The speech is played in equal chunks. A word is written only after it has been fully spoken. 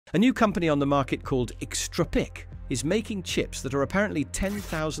A new company on the market called Extropic is making chips that are apparently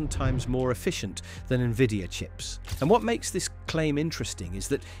 10,000 times more efficient than Nvidia chips. And what makes this claim interesting is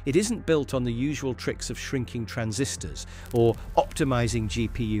that it isn't built on the usual tricks of shrinking transistors or optimizing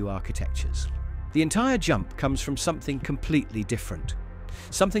GPU architectures. The entire jump comes from something completely different,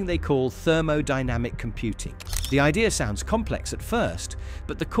 something they call thermodynamic computing. The idea sounds complex at first,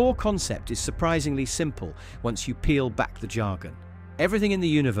 but the core concept is surprisingly simple once you peel back the jargon. Everything in the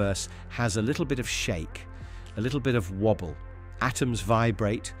universe has a little bit of shake, a little bit of wobble. Atoms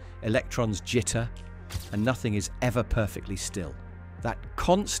vibrate, electrons jitter, and nothing is ever perfectly still. That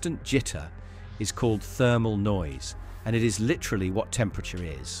constant jitter is called thermal noise, and it is literally what temperature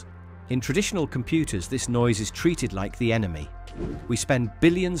is. In traditional computers, this noise is treated like the enemy. We spend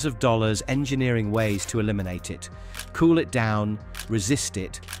billions of dollars engineering ways to eliminate it, cool it down, resist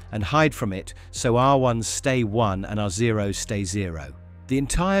it, and hide from it so our ones stay one and our zeros stay zero. The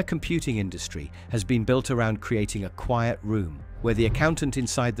entire computing industry has been built around creating a quiet room where the accountant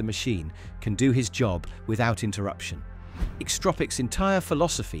inside the machine can do his job without interruption. Extropic's entire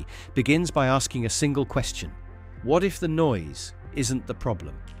philosophy begins by asking a single question: what if the noise isn't the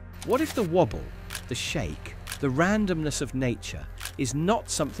problem? What if the wobble, the shake, the randomness of nature is not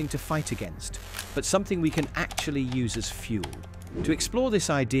something to fight against, but something we can actually use as fuel? To explore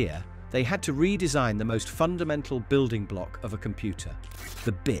this idea, they had to redesign the most fundamental building block of a computer,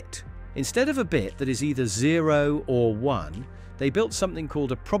 the bit. Instead of a bit that is either 0 or 1, they built something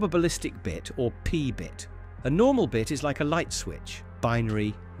called a probabilistic bit, or p-bit. A normal bit is like a light switch,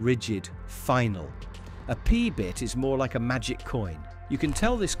 binary, rigid, final. A p-bit is more like a magic coin. You can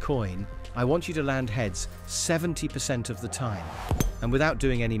tell this coin, I want you to land heads 70% of the time. And without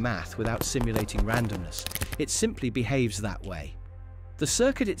doing any math, without simulating randomness, it simply behaves that way. The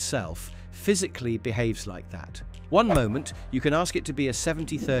circuit itself physically behaves like that. One moment, you can ask it to be a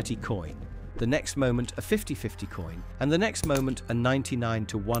 70-30 coin, the next moment a 50-50 coin, and the next moment a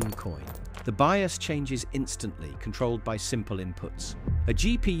 99-1 coin. The bias changes instantly, controlled by simple inputs. A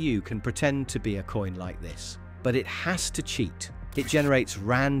GPU can pretend to be a coin like this, but it has to cheat. It generates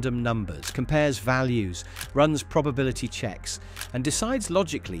random numbers, compares values, runs probability checks, and decides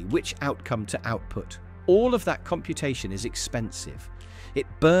logically which outcome to output. All of that computation is expensive. It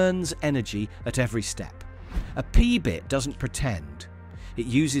burns energy at every step. A p-bit doesn't pretend. It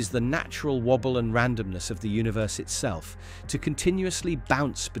uses the natural wobble and randomness of the universe itself to continuously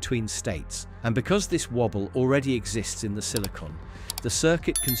bounce between states. And because this wobble already exists in the silicon, the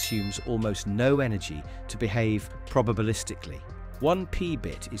circuit consumes almost no energy to behave probabilistically. One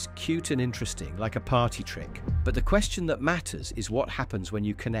p-bit is cute and interesting, like a party trick. But the question that matters is what happens when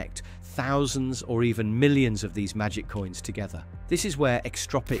you connect thousands or even millions of these magic coins together. This is where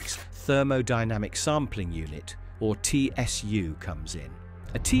Extropic's thermodynamic sampling unit, or TSU, comes in.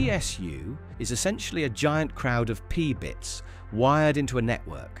 A TSU is essentially a giant crowd of p-bits wired into a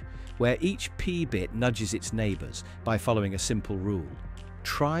network, where each p-bit nudges its neighbors by following a simple rule.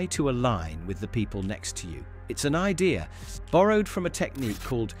 Try to align with the people next to you. It's an idea borrowed from a technique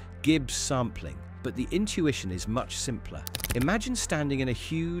called Gibbs sampling, but the intuition is much simpler. Imagine standing in a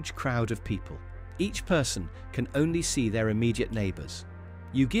huge crowd of people. Each person can only see their immediate neighbors.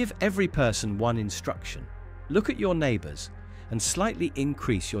 You give every person one instruction. Look at your neighbors and slightly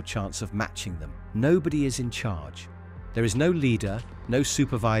increase your chance of matching them. Nobody is in charge. There is no leader, no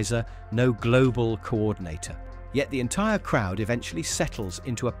supervisor, no global coordinator. Yet the entire crowd eventually settles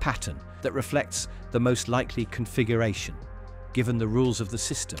into a pattern that reflects the most likely configuration, given the rules of the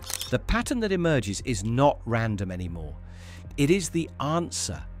system. The pattern that emerges is not random anymore. It is the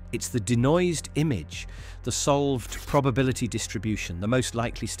answer. It's the denoised image, the solved probability distribution, the most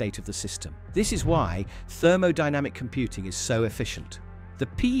likely state of the system. This is why thermodynamic computing is so efficient. The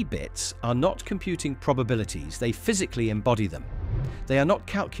p-bits are not computing probabilities, they physically embody them. They are not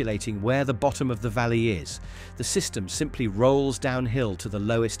calculating where the bottom of the valley is. The system simply rolls downhill to the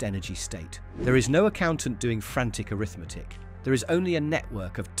lowest energy state. There is no accountant doing frantic arithmetic. There is only a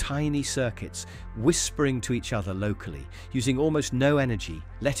network of tiny circuits whispering to each other locally, using almost no energy,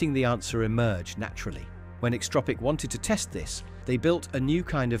 letting the answer emerge naturally. When Extropic wanted to test this, they built a new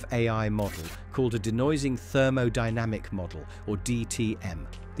kind of AI model called a denoising thermodynamic model, or DTM.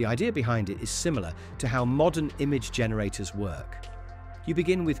 The idea behind it is similar to how modern image generators work. You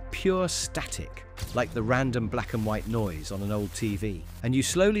begin with pure static, like the random black and white noise on an old TV, and you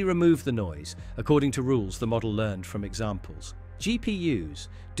slowly remove the noise according to rules the model learned from examples. GPUs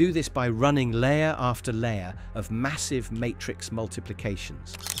do this by running layer after layer of massive matrix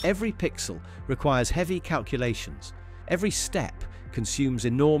multiplications. Every pixel requires heavy calculations. Every step consumes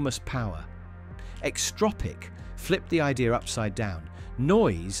enormous power. Extropic flipped the idea upside down.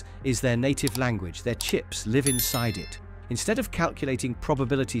 Noise is their native language. Their chips live inside it. Instead of calculating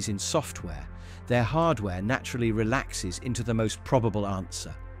probabilities in software, their hardware naturally relaxes into the most probable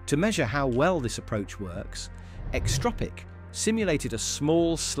answer. To measure how well this approach works, Extropic simulated a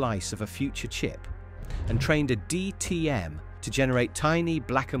small slice of a future chip and trained a DTM to generate tiny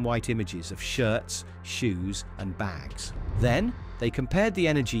black and white images of shirts, shoes, and bags. Then, they compared the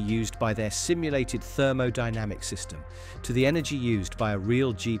energy used by their simulated thermodynamic system to the energy used by a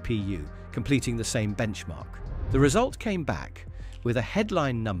real GPU, completing the same benchmark. The result came back with a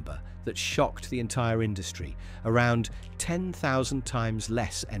headline number that shocked the entire industry, around 10,000 times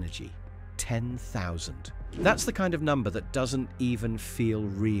less energy. 10,000. That's the kind of number that doesn't even feel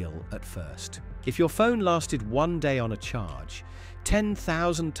real at first. If your phone lasted one day on a charge,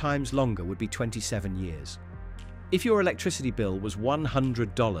 10,000 times longer would be 27 years. If your electricity bill was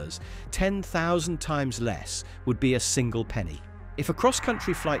 $100, 10,000 times less would be a single penny. If a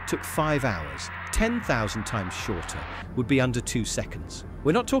cross-country flight took 5 hours, 10,000 times shorter would be under 2 seconds.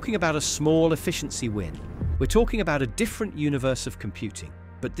 We're not talking about a small efficiency win. We're talking about a different universe of computing.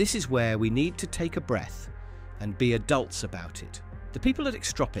 But this is where we need to take a breath and be adults about it. The people at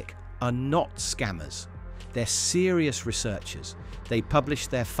Extropic are not scammers. They're serious researchers. They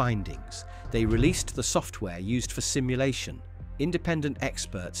published their findings. They released the software used for simulation. Independent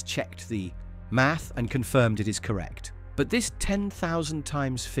experts checked the math and confirmed it is correct. But this 10,000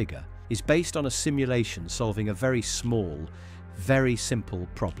 times figure is based on a simulation solving a very small, very simple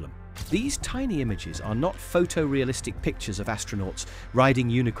problem. These tiny images are not photorealistic pictures of astronauts riding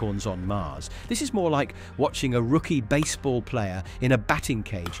unicorns on Mars. This is more like watching a rookie baseball player in a batting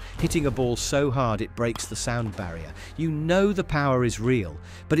cage hitting a ball so hard it breaks the sound barrier. You know the power is real,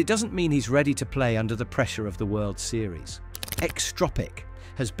 but it doesn't mean he's ready to play under the pressure of the World Series. Extropic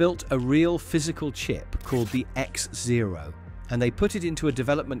has built a real physical chip called the X0, and they put it into a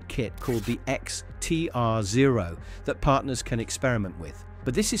development kit called the XTR0 that partners can experiment with.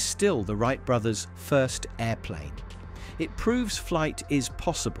 But this is still the Wright brothers' first airplane. It proves flight is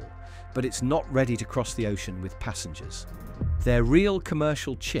possible, but it's not ready to cross the ocean with passengers. Their real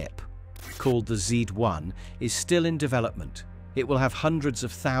commercial chip, called the Z1, is still in development. It will have hundreds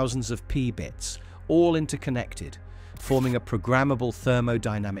of thousands of p-bits, all interconnected, forming a programmable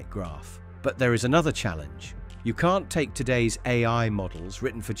thermodynamic graph. But there is another challenge. You can't take today's AI models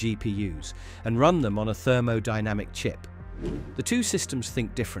written for GPUs and run them on a thermodynamic chip. The two systems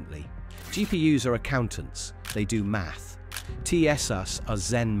think differently. GPUs are accountants, they do math. TSUs are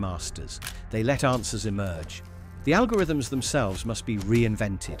Zen masters, they let answers emerge. The algorithms themselves must be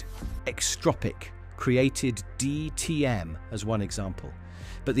reinvented. Extropic created DTM as one example.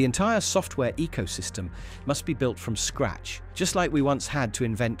 But the entire software ecosystem must be built from scratch, just like we once had to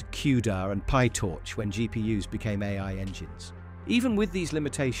invent CUDA and PyTorch when GPUs became AI engines. Even with these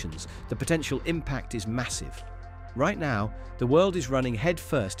limitations, the potential impact is massive. Right now, the world is running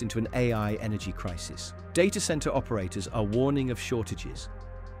headfirst into an AI energy crisis. Data center operators are warning of shortages.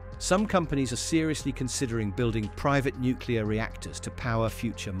 Some companies are seriously considering building private nuclear reactors to power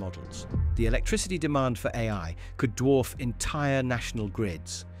future models. The electricity demand for AI could dwarf entire national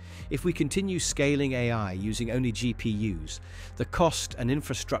grids. If we continue scaling AI using only GPUs, the cost and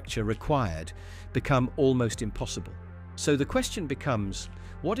infrastructure required become almost impossible. So the question becomes,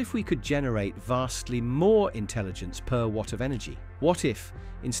 what if we could generate vastly more intelligence per watt of energy? What if,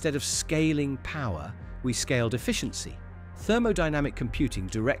 instead of scaling power, we scaled efficiency? Thermodynamic computing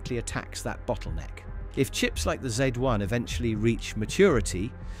directly attacks that bottleneck. If chips like the Z1 eventually reach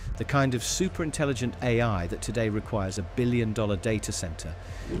maturity, the kind of super-intelligent AI that today requires a billion-dollar data center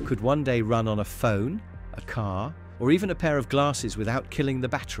could one day run on a phone, a car, or even a pair of glasses without killing the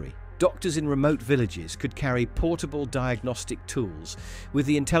battery. Doctors in remote villages could carry portable diagnostic tools with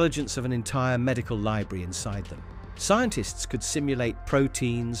the intelligence of an entire medical library inside them. Scientists could simulate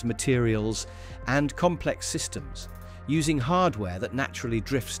proteins, materials, and complex systems, using hardware that naturally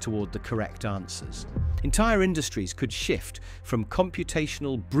drifts toward the correct answers. Entire industries could shift from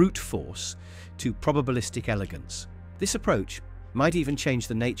computational brute force to probabilistic elegance. This approach might even change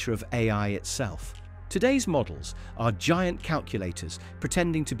the nature of AI itself. Today's models are giant calculators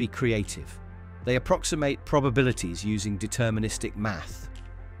pretending to be creative. They approximate probabilities using deterministic math.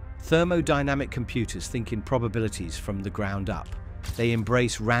 Thermodynamic computers think in probabilities from the ground up. They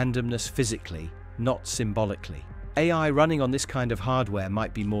embrace randomness physically, not symbolically. AI running on this kind of hardware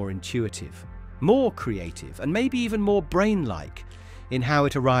might be more intuitive, more creative, and maybe even more brain-like in how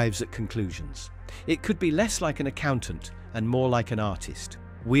it arrives at conclusions. It could be less like an accountant and more like an artist.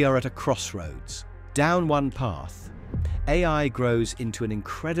 We are at a crossroads. Down one path, AI grows into an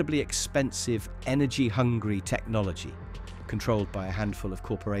incredibly expensive, energy-hungry technology. controlled by a handful of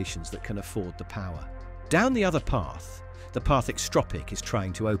corporations that can afford the power. Down the other path, the path Extropic is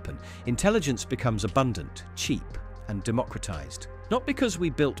trying to open, intelligence becomes abundant, cheap, and democratized. Not because we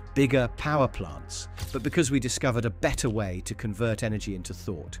built bigger power plants, but because we discovered a better way to convert energy into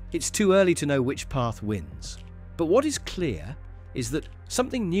thought. It's too early to know which path wins. But what is clear is that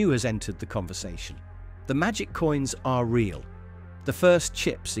something new has entered the conversation. The magic coins are real. The first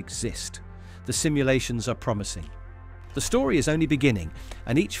chips exist. The simulations are promising. The story is only beginning,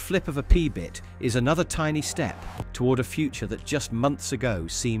 and each flip of a P-bit is another tiny step toward a future that just months ago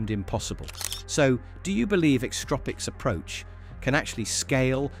seemed impossible. So, do you believe Extropic's approach can actually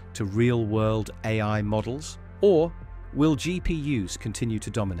scale to real-world AI models? Or will GPUs continue to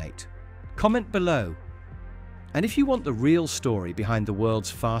dominate? Comment below. And if you want the real story behind the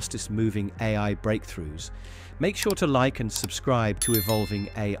world's fastest-moving AI breakthroughs, make sure to like and subscribe to Evolving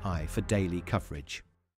AI for daily coverage.